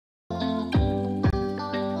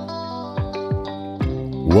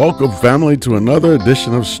Welcome, family, to another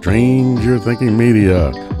edition of Stranger Thinking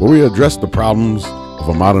Media, where we address the problems of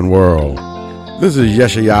a modern world. This is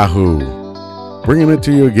Yahuah, bringing it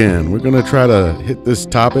to you again. We're going to try to hit this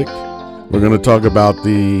topic. We're going to talk about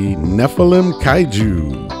the Nephilim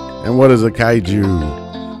Kaiju. And what is a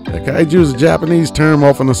Kaiju? A Kaiju is a Japanese term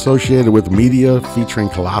often associated with media featuring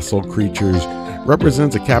colossal creatures.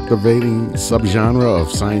 Represents a captivating subgenre of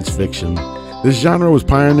science fiction. This genre was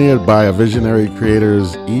pioneered by visionary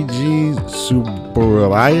creators Eiji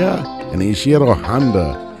Tsuburaya and Ishiro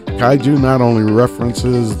Honda. Kaiju not only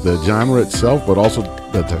references the genre itself, but also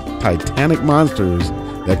the titanic monsters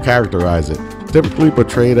that characterize it, typically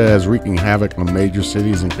portrayed as wreaking havoc on major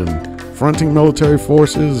cities and confronting military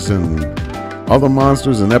forces and other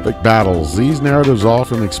monsters in epic battles. These narratives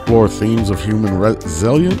often explore themes of human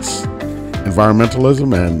resilience,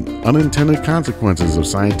 environmentalism, and unintended consequences of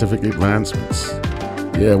scientific advancements.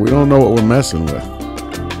 Yeah, we don't know what we're messing with.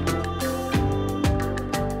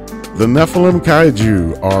 The Nephilim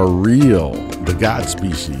Kaiju are real, the god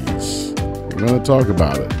species. We're going to talk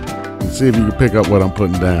about it and see if you can pick up what I'm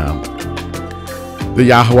putting down. The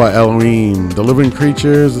Yahuah Elohim, the living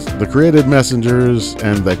creatures, the created messengers,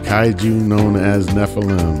 and the Kaiju known as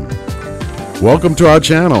Nephilim. Welcome to our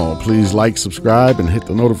channel. Please like, subscribe, and hit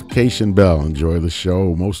the notification bell. Enjoy the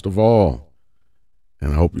show most of all.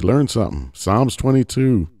 And I hope you learned something. Psalms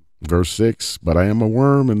 22, verse 6, "But I am a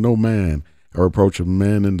worm and no man, a reproach of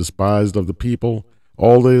men and despised of the people.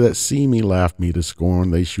 All they that see me laugh me to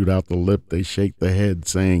scorn. They shoot out the lip, they shake the head,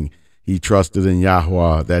 saying, He trusted in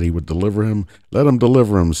Yahuah, that he would deliver him. Let him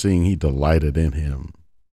deliver him, seeing he delighted in him."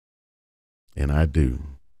 And I do.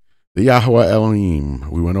 The Yahuah Elohim,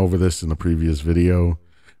 we went over this in the previous video,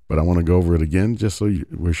 but I want to go over it again just so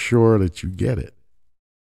we're sure that you get it.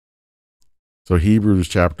 So Hebrews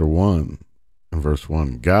chapter 1 and verse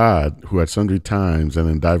 1, "God, who at sundry times and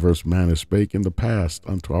in diverse manners spake in the past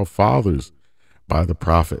unto our fathers by the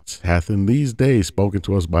prophets, hath in these days spoken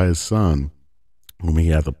to us by his Son, whom he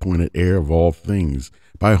hath appointed heir of all things,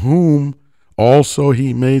 by whom also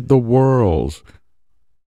he made the worlds."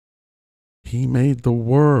 He made the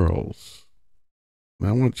worlds. Now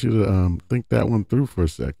I want you to think that one through for a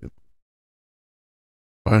second.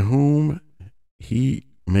 By whom he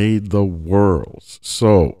made the worlds.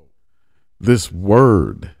 So this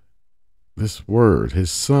word, his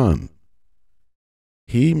Son,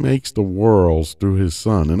 he makes the worlds through his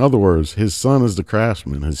Son. In other words, his Son is the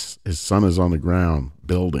craftsman. His Son is on the ground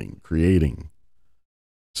building, creating.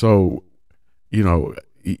 So,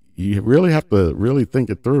 you really have to really think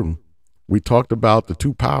it through. We talked about the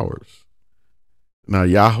two powers. Now,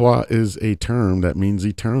 Yahuah is a term that means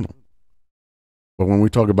eternal. But when we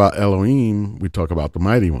talk about Elohim, we talk about the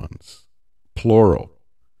mighty ones, plural.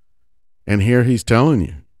 And here he's telling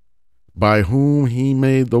you, by whom he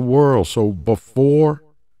made the world. So before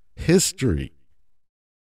history,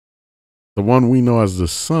 the one we know as the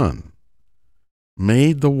Son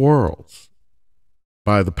made the worlds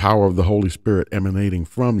by the power of the Holy Spirit emanating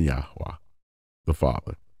from Yahuah, the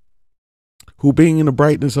Father, who being in the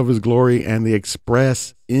brightness of his glory and the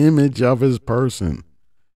express image of his person,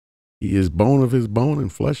 he is bone of his bone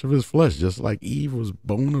and flesh of his flesh, just like Eve was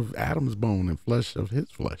bone of Adam's bone and flesh of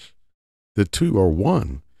his flesh. The two are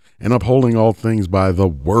one, and upholding all things by the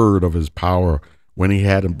word of his power, when he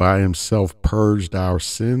had by himself purged our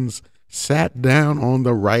sins, sat down on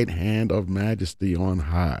the right hand of majesty on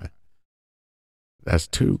high. That's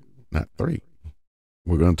two, not three.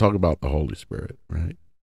 We're going to talk about the Holy Spirit, right?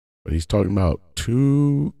 But he's talking about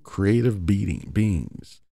two creative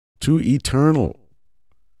beings, two eternal.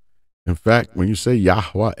 In fact, when you say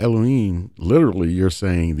Yahuah Elohim, literally you're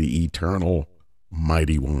saying the eternal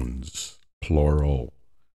mighty ones, plural.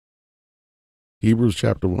 Hebrews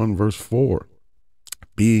chapter 1, verse 4,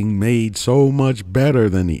 "Being made so much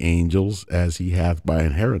better than the angels, as he hath by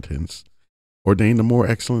inheritance ordained a more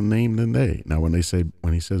excellent name than they." Now, when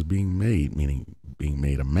he says being made, meaning being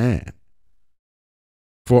made a man.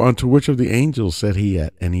 "For unto which of the angels said he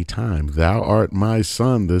at any time, Thou art my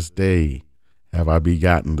Son, this day have I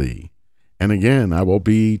begotten thee? And again, I will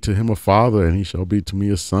be to him a father, and he shall be to me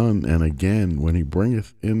a son. And again, when he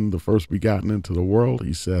bringeth in the first begotten into the world,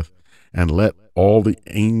 he saith, And let all the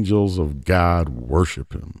angels of God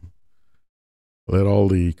worship him." Let all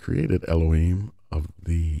the created Elohim of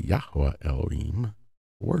the Yahuah Elohim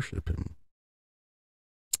worship him.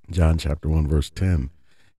 John chapter 1, verse 10.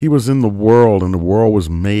 "He was in the world, and the world was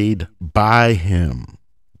made by him."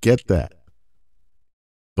 Get that.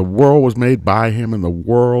 The world was made by him, and the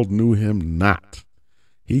world knew him not.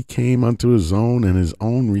 He came unto his own, and his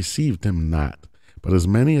own received him not. But as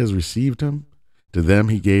many as received him, to them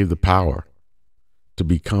he gave the power to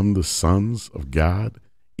become the sons of God,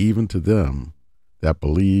 even to them that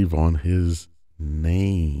believe on his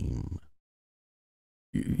name.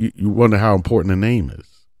 You wonder how important the name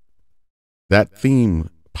is. That theme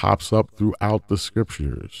pops up throughout the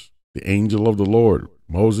scriptures. The angel of the Lord,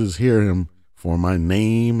 Moses, hear him, for my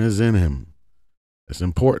name is in him. It's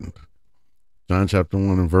important. John chapter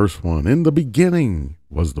 1 and verse 1. In the beginning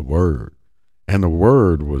was the Word, and the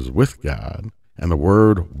Word was with God, and the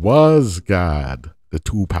Word was God. The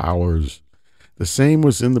two powers. The same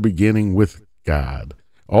was in the beginning with God.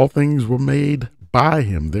 All things were made by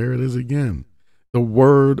him. There it is again. The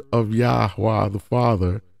Word of Yahuah the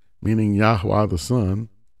Father, meaning Yahuah the Son,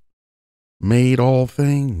 made all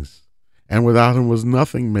things. And without him was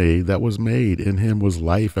nothing made that was made. In him was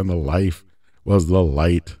life, and the life was the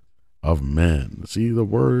light of men. See, the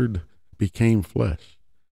Word became flesh.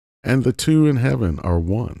 And the two in heaven are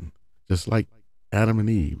one. Just like Adam and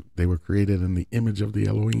Eve, they were created in the image of the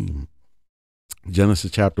Elohim.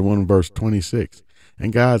 Genesis chapter 1, verse 26.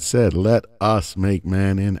 And God said, let us make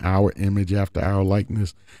man in our image after our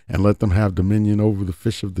likeness, and let them have dominion over the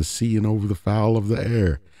fish of the sea, and over the fowl of the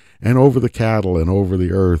air, and over the cattle, and over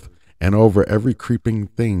the earth, and over every creeping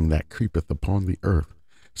thing that creepeth upon the earth.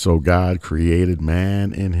 So God created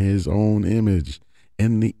man in his own image.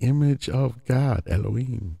 In the image of God,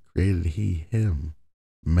 Elohim, created he him.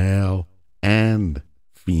 Male and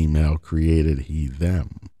female created he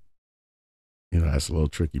them. You know, that's a little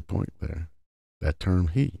tricky point there. That term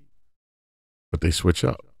he. But they switch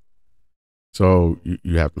up. So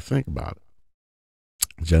you have to think about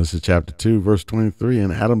it. Genesis chapter 2, verse 23.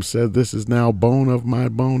 And Adam said, this is now bone of my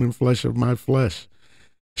bone and flesh of my flesh.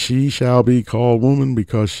 She shall be called woman,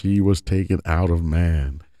 because she was taken out of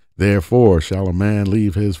man. Therefore shall a man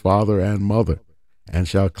leave his father and mother, and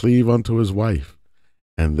shall cleave unto his wife,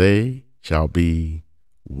 and they shall be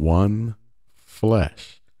one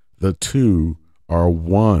flesh. The two are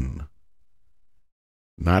one.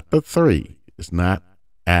 Not the three. It's not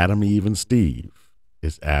Adam, Eve, and Steve.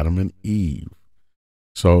 It's Adam and Eve.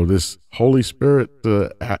 So this Holy Spirit,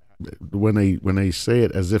 when they say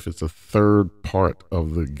it as if it's a third part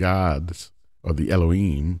of the gods or the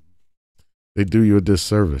Elohim, they do you a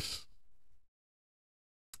disservice.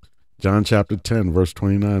 John chapter 10, verse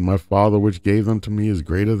 29, my Father which gave them to me is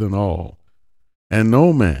greater than all, and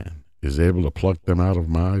no man is able to pluck them out of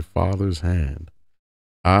my Father's hand.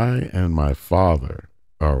 I and my Father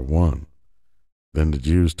are one. Then the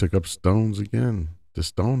Jews took up stones again to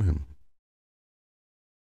stone him.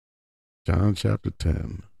 John chapter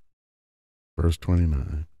 10, verse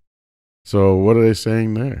 29. So what are they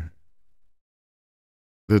saying there?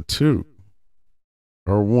 The two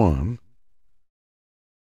are one.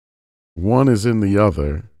 One is in the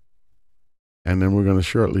other. And then we're going to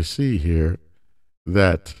shortly see here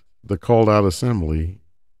that the called out assembly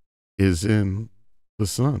is in the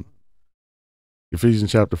Son.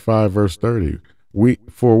 Ephesians chapter 5, verse 30.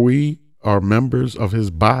 For we are members of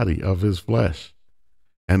his body, of his flesh,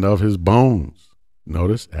 and of his bones.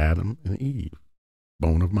 Notice Adam and Eve,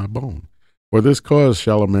 bone of my bone. For this cause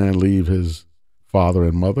shall a man leave his father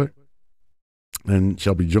and mother, and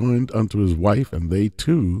shall be joined unto his wife, and they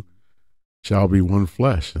two shall be one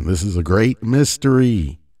flesh. And this is a great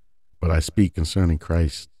mystery, but I speak concerning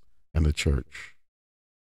Christ and the church.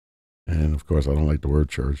 And of course, I don't like the word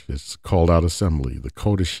church. It's called out assembly, the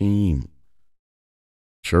Kodashim.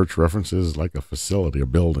 Church references like a facility, a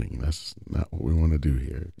building. That's not what we want to do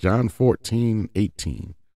here. John 14,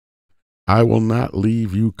 18. I will not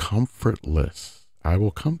leave you comfortless. I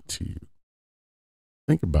will come to you.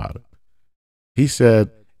 Think about it. He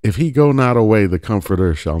said, if he go not away, the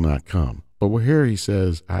comforter shall not come. But here he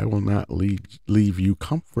says, I will not leave you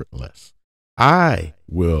comfortless. I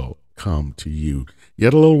will come to you.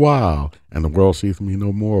 Yet a little while, and the world seeth me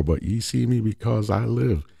no more, but ye see me because I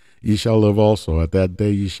live. Ye shall live also. At that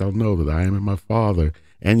day ye shall know that I am in my Father,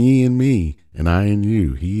 and ye in me, and I in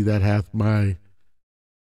you. He that hath my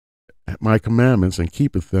commandments and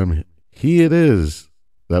keepeth them, he it is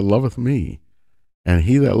that loveth me. And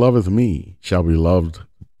he that loveth me shall be loved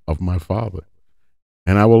of my Father.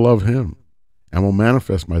 And I will love him, and will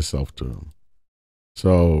manifest myself to him.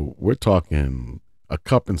 So we're talking a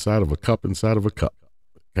cup inside of a cup inside of a cup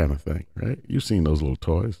kind of thing, right? You've seen those little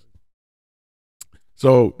toys.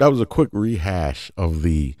 So that was a quick rehash of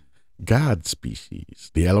the God species,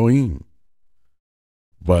 the Elohim,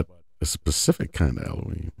 but a specific kind of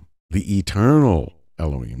Elohim, the eternal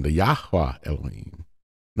Elohim, the Yahuah Elohim.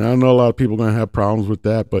 Now, I know a lot of people are going to have problems with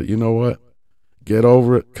that, but you know what? Get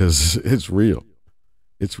over it, because it's real.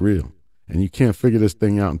 It's real. And you can't figure this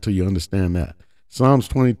thing out until you understand that. Psalms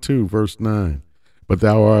 22, verse 9. But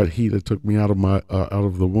thou art he that took me out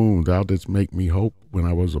of the womb. Thou didst make me hope when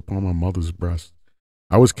I was upon my mother's breast.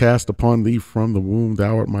 I was cast upon thee from the womb.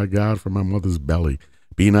 Thou art my God from my mother's belly.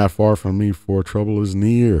 Be not far from me, for trouble is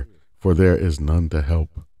near, for there is none to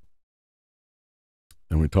help.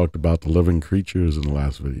 And we talked about the living creatures in the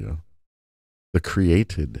last video. The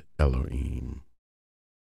created Elohim.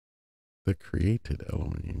 The created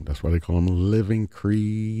Elohim. That's why they call them living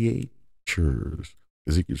creatures.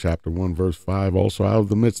 Ezekiel chapter 1, verse 5. Also out of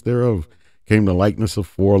the midst thereof came the likeness of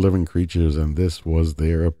 4 living creatures, and this was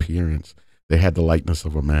their appearance. They had the likeness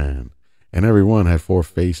of a man, and every one had 4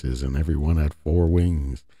 faces, and every one had 4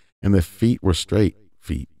 wings, and their feet were straight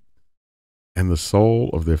feet, and the sole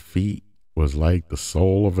of their feet was like the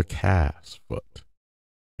sole of a calf's foot,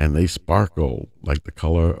 and they sparkled like the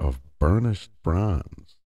color of burnished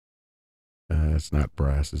bronze. It's not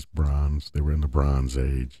brass, it's bronze. They were in the Bronze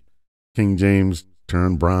Age. King James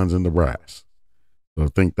turned bronze into brass. So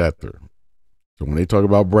think that through. So when they talk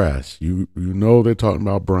about brass, you know they're talking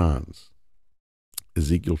about bronze.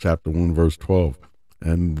 Ezekiel chapter 1, verse 12.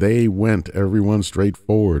 And they went, everyone straight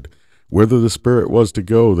forward. Whither the Spirit was to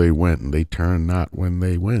go, they went, and they turned not when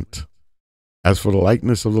they went. As for the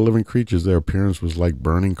likeness of the living creatures, their appearance was like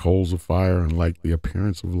burning coals of fire, and like the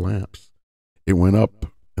appearance of lamps. It went up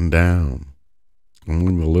and down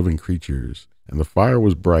among the living creatures, and the fire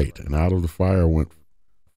was bright, and out of the fire went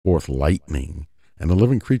forth lightning. And the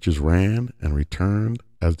living creatures ran and returned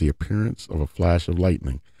as the appearance of a flash of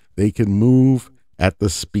lightning. They could move at the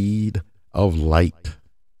speed of light,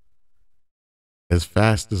 as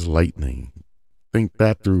fast as lightning. Think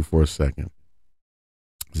that through for a second.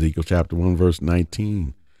 Ezekiel chapter 1, verse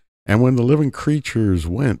 19. And when the living creatures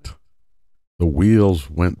went, the wheels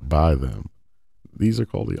went by them. These are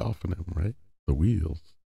called the Ophanim, right? The wheels.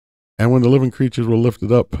 And when the living creatures were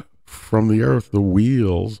lifted up from the earth, the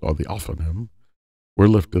wheels, or the Ophanim, were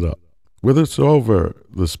lifted up. Whithersoever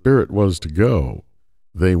the Spirit was to go,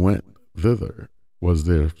 they went thither, was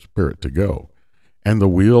their spirit to go. And the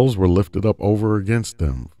wheels were lifted up over against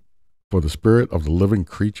them, for the spirit of the living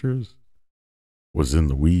creatures was in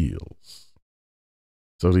the wheels.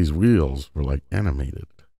 So these wheels were like animated.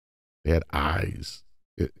 They had eyes.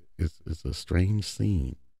 It's a strange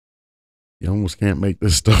scene. You almost can't make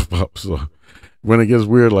this stuff up. So when it gets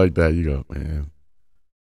weird like that, you go, man,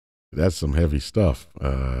 that's some heavy stuff.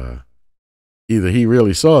 Either he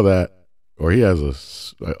really saw that, or he has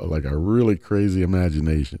a really crazy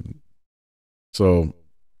imagination. So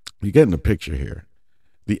you're getting the picture here.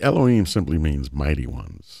 The Elohim simply means mighty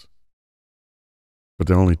ones, but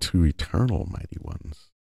there are only 2 eternal mighty ones.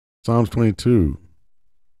 Psalms 22,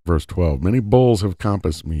 verse 12. Many bulls have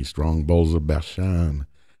compassed me, strong bulls of Bashan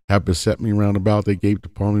have beset me round about. They gaped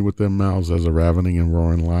upon me with their mouths as a ravening and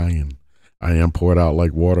roaring lion. I am poured out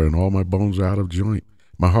like water, and all my bones are out of joint.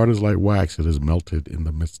 My heart is like wax, it is melted in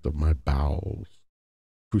the midst of my bowels.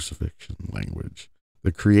 Crucifixion language.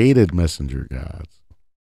 The created messenger gods.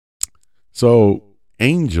 So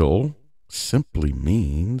angel simply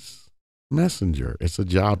means messenger. It's a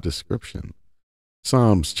job description.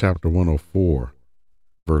 Psalms chapter 104,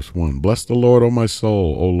 verse 1. Bless the Lord, O my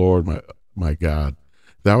soul, O Lord, my God.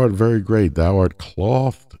 Thou art very great. Thou art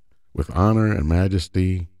clothed with honor and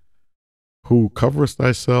majesty, who coverest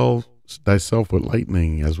thyself with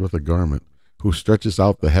lightning as with a garment, who stretchest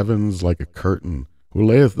out the heavens like a curtain, who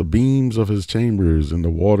layeth the beams of his chambers in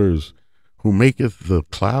the waters, who maketh the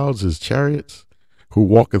clouds his chariots, who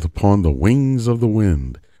walketh upon the wings of the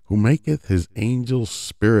wind, who maketh his angels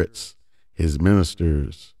spirits, his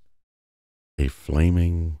ministers a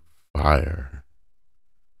flaming fire.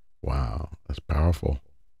 Wow, that's powerful.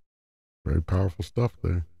 Very powerful stuff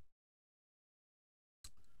there.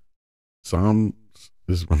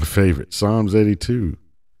 This is my favorite. Psalms 82,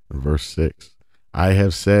 verse 6. I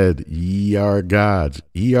have said, ye are gods,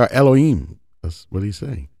 ye are Elohim. That's what he's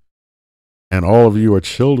saying. And all of you are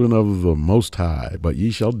children of the Most High, but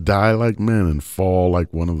ye shall die like men and fall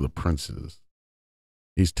like one of the princes.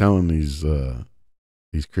 He's telling these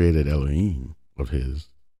created Elohim of his,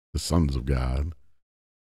 the sons of God,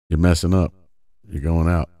 you're messing up. You're going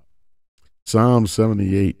out. Psalm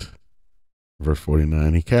 78, verse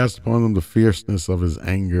 49. He cast upon them the fierceness of his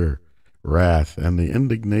anger, wrath, and the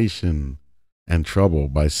indignation and trouble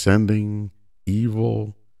by sending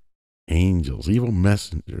evil angels, evil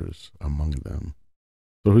messengers among them.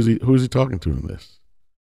 So who's he talking to in this?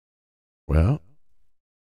 Well,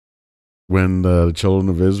 when the children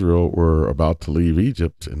of Israel were about to leave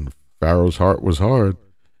Egypt and Pharaoh's heart was hard,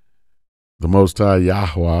 the Most High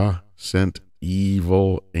Yahuah sent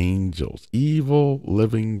evil angels, evil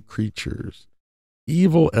living creatures,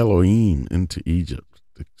 evil Elohim into Egypt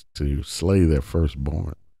to slay their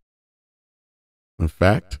firstborn. In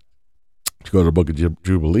fact, if you go to the Book of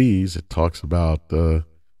Jubilees, it talks about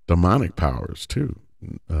demonic powers too,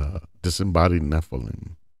 disembodied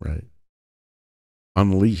Nephilim, right?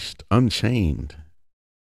 Unleashed, unchained,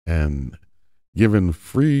 and given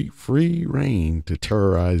free reign to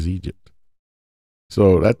terrorize Egypt.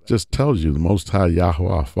 So that just tells you the Most High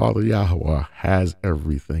Yahuah, Father Yahuah, has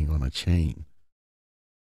everything on a chain.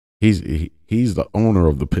 He's the owner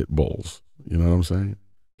of the pit bulls. You know what I'm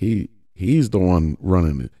saying? He's the one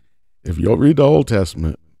running it. If you read the Old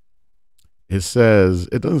Testament, it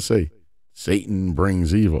doesn't say Satan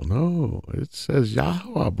brings evil. No, it says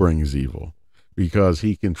Yahuah brings evil because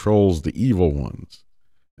he controls the evil ones.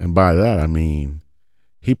 And by that, I mean,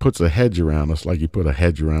 he puts a hedge around us like he put a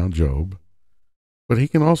hedge around Job. But he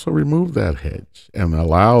can also remove that hedge and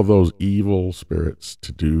allow those evil spirits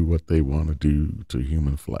to do what they want to do to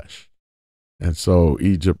human flesh. And so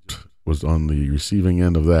Egypt was on the receiving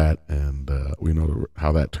end of that, and we know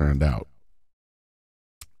how that turned out.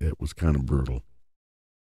 It was kind of brutal.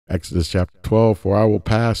 Exodus chapter 12, for I will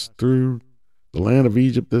pass through the land of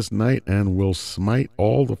Egypt this night and will smite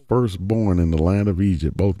all the firstborn in the land of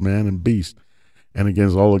Egypt, both man and beast. And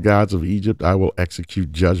against all the gods of Egypt I will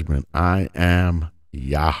execute judgment. I am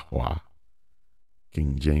Yahuah.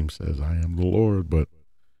 King James says, I am the Lord, but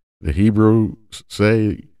the Hebrews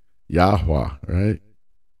say Yahuah, right?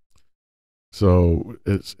 So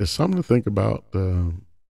it's something to think about.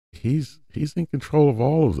 He's in control of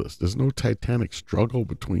all of this. There's no titanic struggle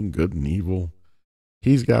between good and evil.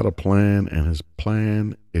 He's got a plan, and his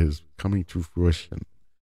plan is coming to fruition.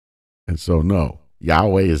 And so, no,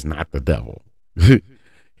 Yahweh is not the devil.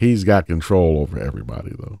 He's got control over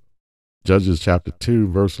everybody, though. Judges chapter 2,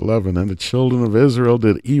 verse 11, and the children of Israel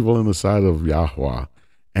did evil in the sight of Yahuah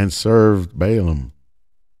and served Baalim,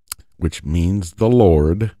 which means the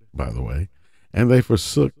Lord, by the way, and they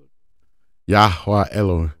forsook Yahuah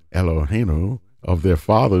Elohim of their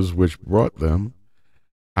fathers, which brought them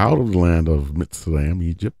out of the land of Mitzrayim,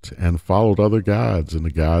 Egypt, and followed other gods and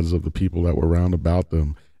the gods of the people that were round about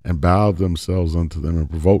them, and bowed themselves unto them, and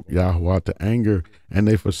provoked Yahuah to anger. And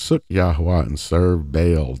they forsook Yahuah and served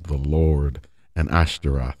Baal, the Lord, and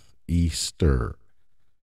Ashtaroth, Easter.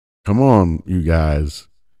 Come on, you guys.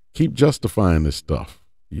 Keep justifying this stuff.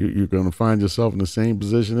 You're going to find yourself in the same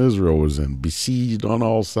position Israel was in, besieged on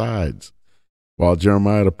all sides, while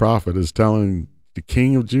Jeremiah the prophet is telling the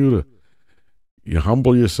king of Judah, you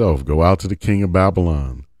humble yourself, go out to the king of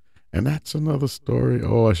Babylon. And that's another story.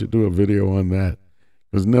 Oh, I should do a video on that.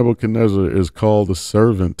 Because Nebuchadnezzar is called the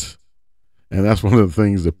servant. And that's one of the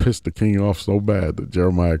things that pissed the king off so bad that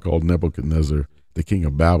Jeremiah called Nebuchadnezzar, the king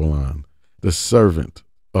of Babylon, the servant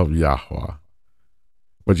of Yahuah.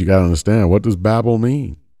 But you got to understand, what does Babel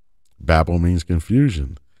mean? Babel means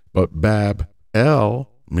confusion. But Bab-El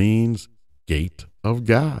means gate of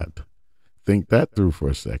God. Think that through for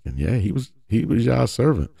a second. Yeah, he was Yah's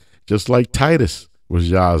servant. Just like Titus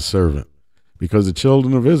was Yah's servant. Because the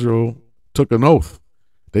children of Israel took an oath.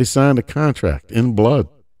 They signed a contract in blood.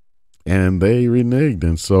 And they reneged.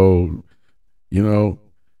 And so, you know,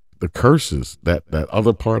 the curses, that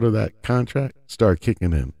other part of that contract start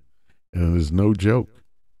kicking in. And it's no joke.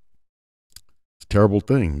 It's a terrible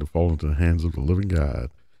thing to fall into the hands of the living God.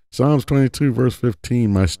 Psalms 22, verse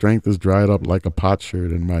 15, my strength is dried up like a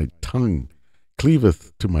potsherd, and my tongue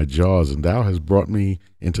cleaveth to my jaws, and thou hast brought me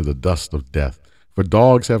into the dust of death. For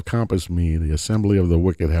dogs have compassed me, the assembly of the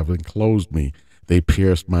wicked have enclosed me. They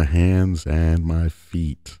pierced my hands and my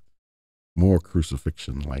feet. More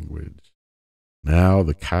crucifixion language. Now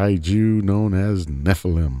the Kaiju known as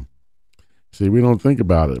Nephilim. See, we don't think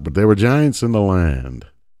about it, but there were giants in the land.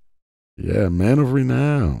 Yeah, men of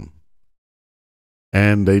renown.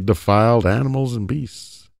 And they defiled animals and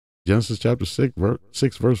beasts. Genesis chapter 6,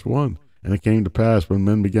 verse 1. And it came to pass when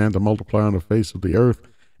men began to multiply on the face of the earth,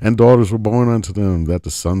 and daughters were born unto them, that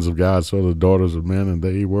the sons of God saw the daughters of men, and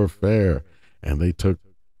they were fair. And they took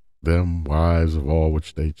them wives of all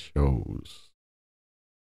which they chose.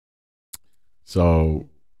 So,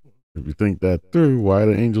 if you think that through, why are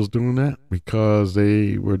the angels doing that? Because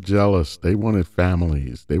they were jealous. They wanted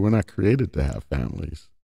families. They were not created to have families.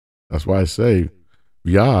 That's why I say,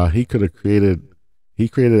 Yah, he created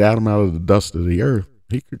Adam out of the dust of the earth.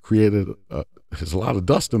 He could create there's a lot of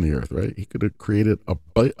dust in the earth, right? He could have created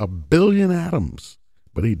a billion atoms,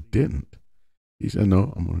 but he didn't. He said,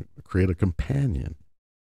 no, I'm going to create a companion.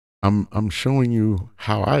 I'm showing you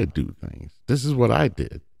how I do things. This is what I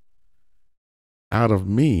did. Out of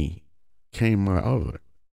me came my other.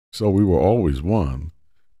 So we were always one,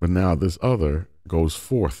 but now this other goes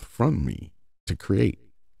forth from me to create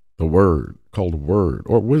the word, called word,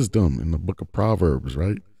 or wisdom in the book of Proverbs,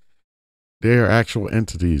 right? They are actual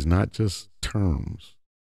entities, not just terms.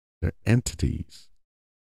 They're entities.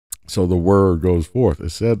 So the word goes forth.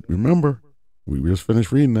 It said, remember, we just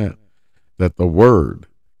finished reading that the word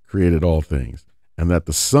created all things and that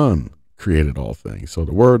the Son created all things. So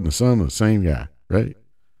the word and the Son are the same guy, right?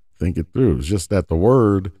 Think it through. It's just that the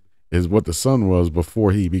word is what the Son was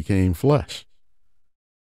before he became flesh.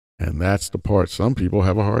 And that's the part some people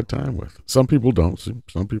have a hard time with. Some people don't.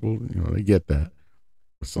 Some people, they get that.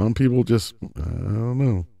 But some people just, I don't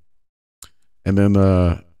know. And then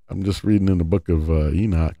I'm just reading in the book of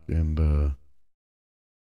Enoch, and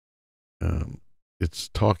it's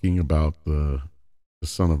talking about the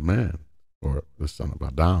Son of Man, or the Son of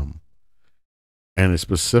Adam. And it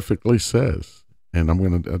specifically says, and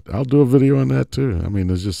I'll do a video on that too. I mean,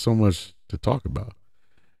 there's just so much to talk about.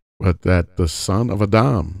 But that the Son of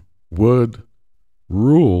Adam would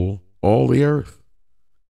rule all the earth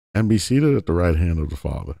and be seated at the right hand of the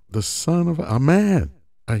Father. The Son of a man,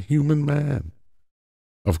 a human man.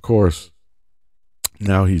 Of course,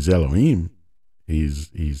 now he's Elohim.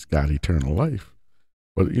 He's got eternal life.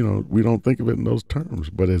 But, we don't think of it in those terms.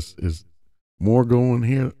 But it's more going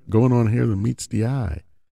on here than meets the eye.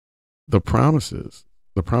 The promise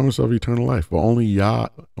of eternal life. Well, only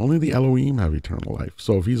the Elohim have eternal life.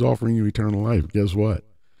 So if he's offering you eternal life, guess what?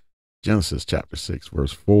 Genesis chapter 6,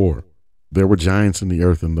 verse 4. There were giants in the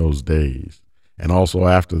earth in those days, and also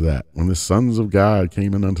after that, when the sons of God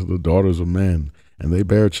came in unto the daughters of men, and they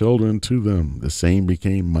bare children to them, the same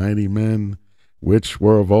became mighty men, which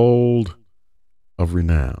were of old, of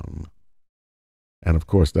renown. And of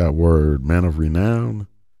course, that word, men of renown,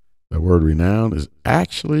 that word renown is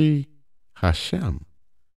actually Hashem.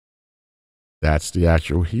 That's the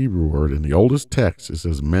actual Hebrew word. In the oldest text, it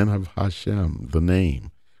says men of Hashem, the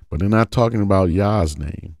name. But they're not talking about Yah's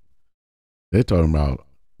name. They're talking about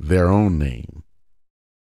their own name.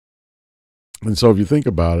 And so if you think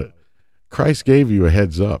about it, Christ gave you a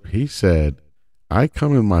heads up. He said, I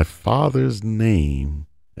come in my Father's name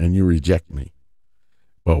and you reject me.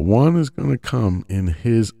 But one is going to come in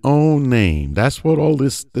his own name. That's what all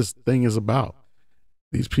this thing is about.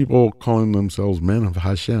 These people calling themselves men of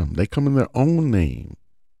Hashem, they come in their own name,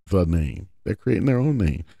 the name. They're creating their own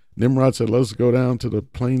name. Nimrod said, let us go down to the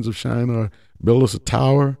plains of Shinar, build us a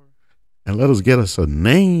tower, and let us get us a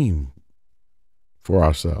name for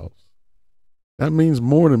ourselves. That means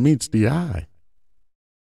more than meets the eye.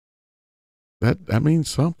 That means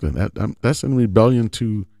something. That's in rebellion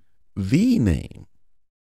to the name,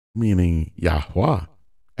 meaning Yahuah.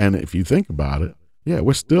 And if you think about it, yeah,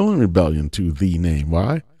 we're still in rebellion to the name.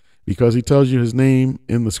 Why? Because he tells you his name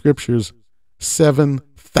in the scriptures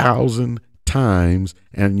 7,000 times,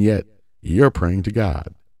 and yet you're praying to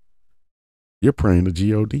God. You're praying to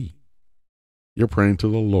God. You're praying to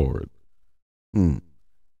the Lord.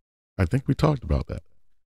 I think we talked about that.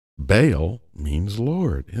 Baal means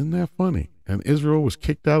Lord. Isn't that funny? And Israel was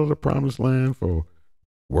kicked out of the promised land for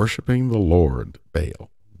worshiping the Lord. Balaam.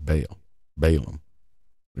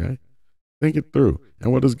 Okay? Think it through.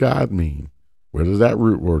 And what does God mean? Where does that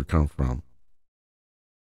root word come from?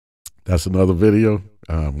 That's another video.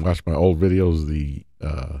 Watch my old videos.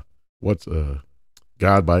 What's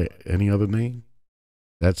God by Any Other Name?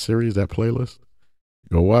 That series, that playlist.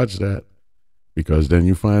 Go watch that, because then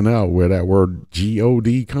you find out where that word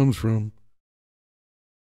God comes from.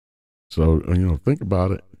 So, think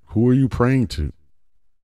about it. Who are you praying to?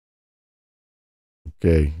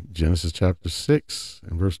 Okay, Genesis chapter 6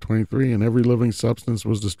 and verse 23, and every living substance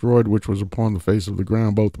was destroyed, which was upon the face of the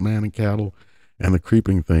ground, both man and cattle, and the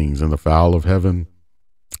creeping things, and the fowl of heaven,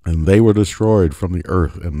 and they were destroyed from the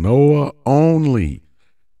earth, and Noah only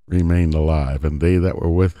remained alive, and they that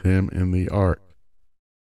were with him in the ark.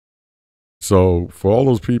 So for all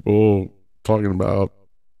those people talking about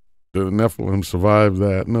the Nephilim survived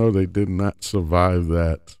that, no, they did not survive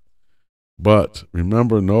that. But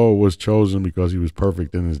remember, Noah was chosen because he was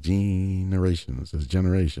perfect in his generations.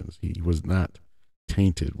 He was not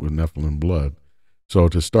tainted with Nephilim blood. So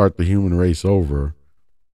to start the human race over,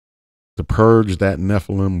 to purge that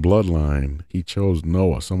Nephilim bloodline, he chose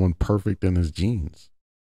Noah, someone perfect in his genes.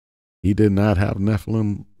 He did not have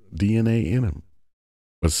Nephilim DNA in him,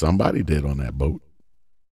 but somebody did on that boat.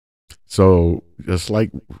 So just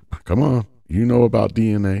like, come on, you know about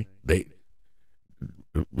DNA.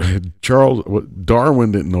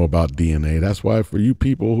 Darwin didn't know about DNA. That's why for you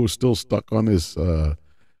people who are still stuck on this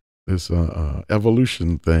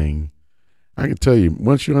evolution thing, I can tell you,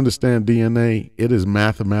 once you understand DNA, it is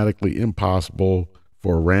mathematically impossible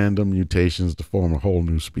for random mutations to form a whole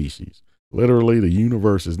new species. Literally, the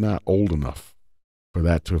universe is not old enough for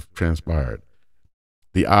that to have transpired.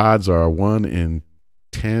 The odds are 1 in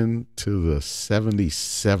 10 to the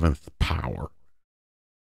 77th power.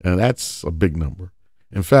 And that's a big number.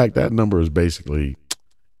 In fact, that number is basically,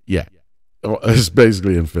 it's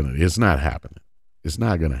basically infinity. It's not happening. It's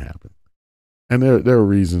not going to happen. And there are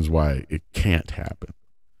reasons why it can't happen.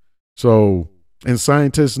 So, and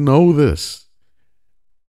scientists know this.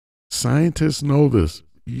 Scientists know this.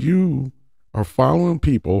 You are following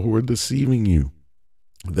people who are deceiving you.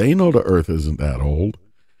 They know the earth isn't that old.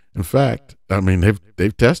 In fact, I mean,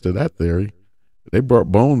 they've tested that theory. They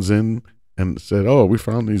brought bones in and said, oh, we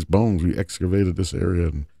found these bones. We excavated this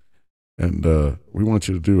area, and we want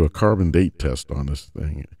you to do a carbon date test on this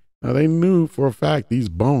thing. Now, they knew for a fact these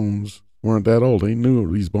bones weren't that old. They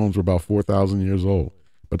knew these bones were about 4,000 years old,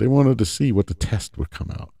 but they wanted to see what the test would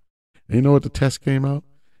come out. And you know what the test came out?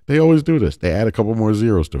 They always do this. They add a couple more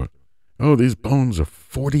zeros to it. Oh, these bones are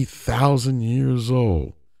 40,000 years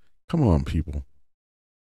old. Come on, people.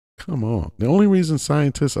 Come on. The only reason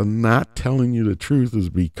scientists are not telling you the truth is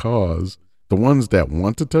because the ones that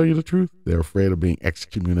want to tell you the truth, they're afraid of being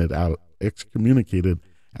excommunicated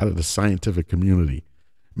out of the scientific community.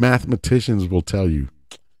 Mathematicians will tell you,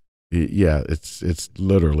 yeah, it's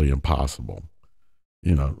literally impossible.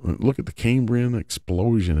 You know, look at the Cambrian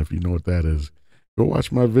explosion, if you know what that is. Go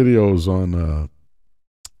watch my videos on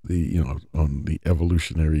the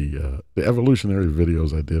evolutionary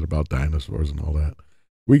videos I did about dinosaurs and all that.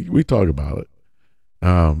 We talk about it.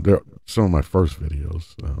 They're some of my first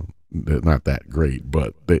videos. They're not that great,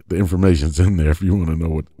 but the information's in there if you want to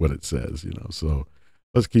know what it says, you know. So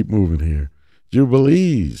let's keep moving here.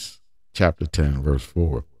 Jubilees, chapter 10, verse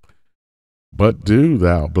 4. But do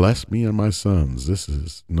thou bless me and my sons. This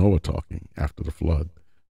is Noah talking after the flood.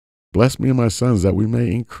 Bless me and my sons, that we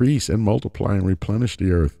may increase and multiply and replenish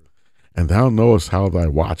the earth. And thou knowest how thy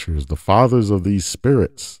watchers, the fathers of these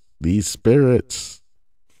spirits.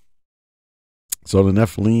 So the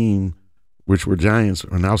Nephilim, which were giants,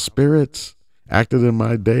 are now spirits, acted in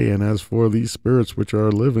my day. And as for these spirits which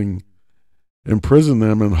are living, imprison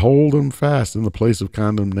them and hold them fast in the place of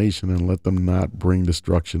condemnation, and let them not bring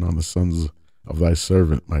destruction on the sons of thy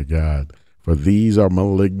servant, my God. For these are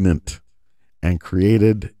malignant and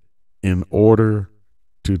created in order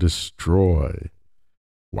to destroy.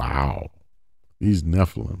 Wow. These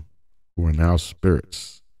Nephilim, who are now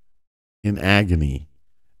spirits in agony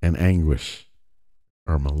and anguish,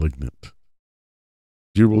 are malignant.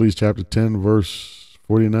 Jubilees chapter 10, verse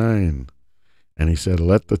 49. And he said,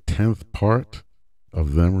 let the 10th part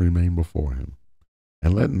of them remain before him,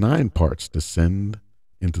 and let 9 parts descend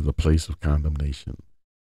into the place of condemnation.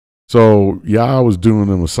 So Yah was doing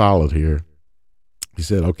them a solid here. He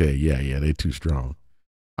said, okay, yeah, they too strong.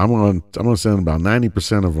 I'm going to send about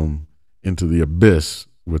 90% of them into the abyss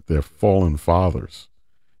with their fallen fathers.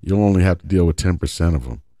 You'll only have to deal with 10% of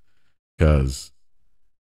them, because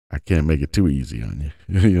I can't make it too easy on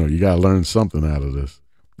you. You know, you got to learn something out of this.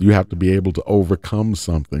 You have to be able to overcome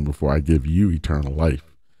something before I give you eternal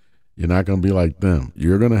life. You're not going to be like them.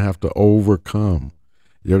 You're going to have to overcome.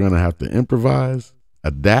 You're going to have to improvise,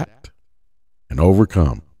 adapt, and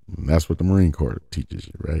overcome. And that's what the Marine Corps teaches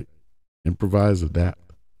you, right? Improvise,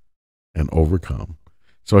 adapt, and overcome.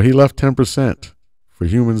 So he left 10% for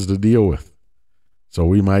humans to deal with, so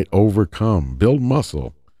we might overcome, build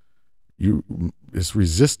muscle. It's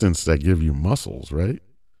resistance that gives you muscles, right? It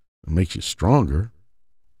makes you stronger.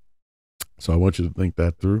 So I want you to think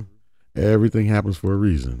that through. Everything happens for a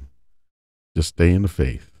reason. Just stay in the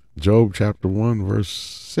faith. Job chapter 1, verse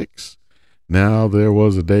 6. Now there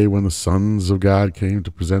was a day when the sons of God came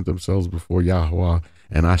to present themselves before Yahuah,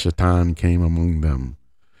 and Ashatan came among them.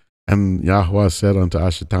 And Yahuah said unto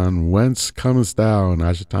Ashatan, whence comest thou? And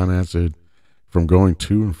Ashatan answered, from going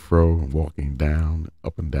to and fro, and walking down,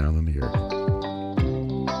 up and down in the earth.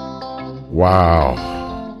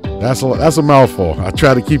 Wow. That's a mouthful. I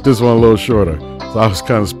try to keep this one a little shorter, so I was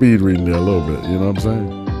kind of speed reading there a little bit, you know what I'm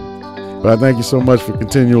saying? But I thank you so much for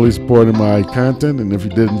continually supporting my content, and if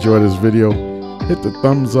you did enjoy this video, hit the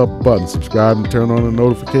thumbs up button, subscribe, and turn on the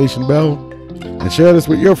notification bell, and share this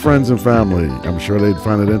with your friends and family. I'm sure they'd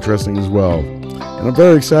find it interesting as well. And I'm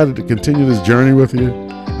very excited to continue this journey with you.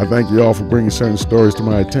 I thank you all for bringing certain stories to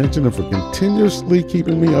my attention and for continuously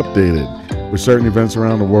keeping me updated with certain events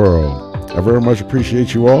around the world. I very much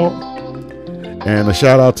appreciate you all, and a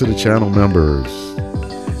shout out to the channel members.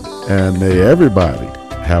 And may everybody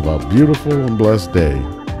have a beautiful and blessed day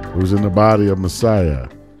who's in the body of Messiah,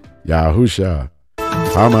 Yahusha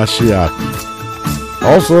HaMashiach,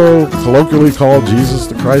 also colloquially called Jesus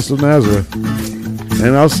the Christ of Nazareth.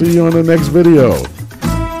 And I'll see you on the next video.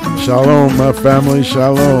 Shalom, my family,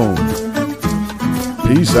 shalom.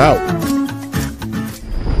 Peace out.